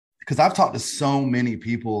because I've talked to so many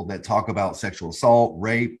people that talk about sexual assault,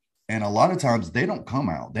 rape, and a lot of times they don't come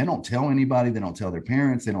out. They don't tell anybody. They don't tell their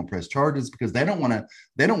parents. They don't press charges because they don't want to.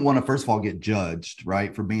 They don't want to, first of all, get judged,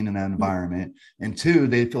 right, for being in that environment, and two,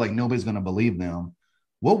 they feel like nobody's going to believe them.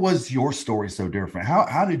 What was your story so different?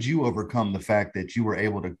 How did you overcome the fact that you were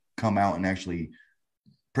able to come out and actually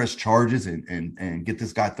press charges and get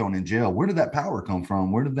this guy thrown in jail? Where did that power come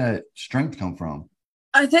from? Where did that strength come from?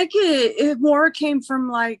 I think it more came from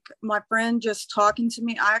like my friend just talking to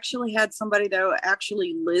me. I actually had somebody that would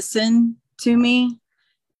actually listen to me,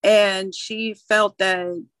 and she felt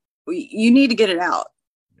that you need to get it out.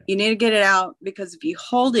 You need to get it out because if you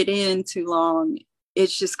hold it in too long,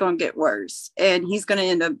 it's just going to get worse. And he's going to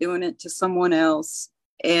end up doing it to someone else.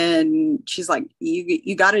 And she's like,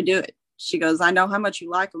 you got to do it. She goes, I know how much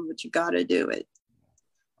you like him, but you got to do it.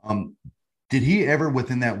 Did he ever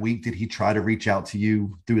within that week, did he try to reach out to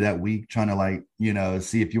you through that week, trying to like,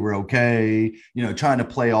 see if you were okay, trying to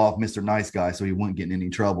play off Mr. Nice Guy so he wouldn't get in any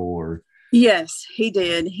trouble or? Yes, he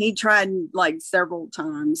did. He tried like several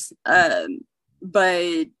times.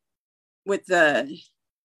 But with I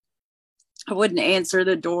wouldn't answer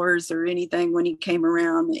the doors or anything when he came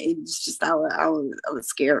around. It's just, I was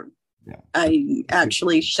scared. Yeah. I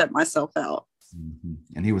actually shut myself out. Mm-hmm.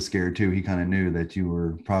 And he was scared too. He kind of knew that you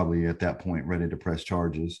were probably at that point ready to press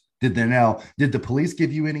charges. Did the police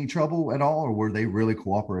give you any trouble at all, or were they really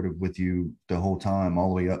cooperative with you the whole time, all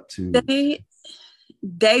the way up to?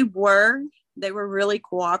 They were really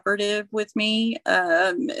cooperative with me,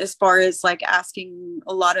 as far as like asking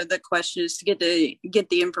a lot of the questions to get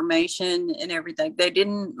the information and everything. They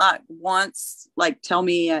didn't not once like tell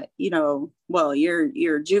me, well,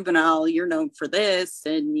 you're a juvenile, you're known for this,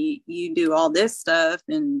 and you do all this stuff,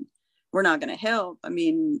 and we're not going to help. I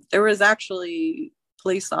mean, there was actually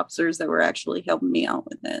police officers that were actually helping me out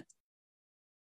with it.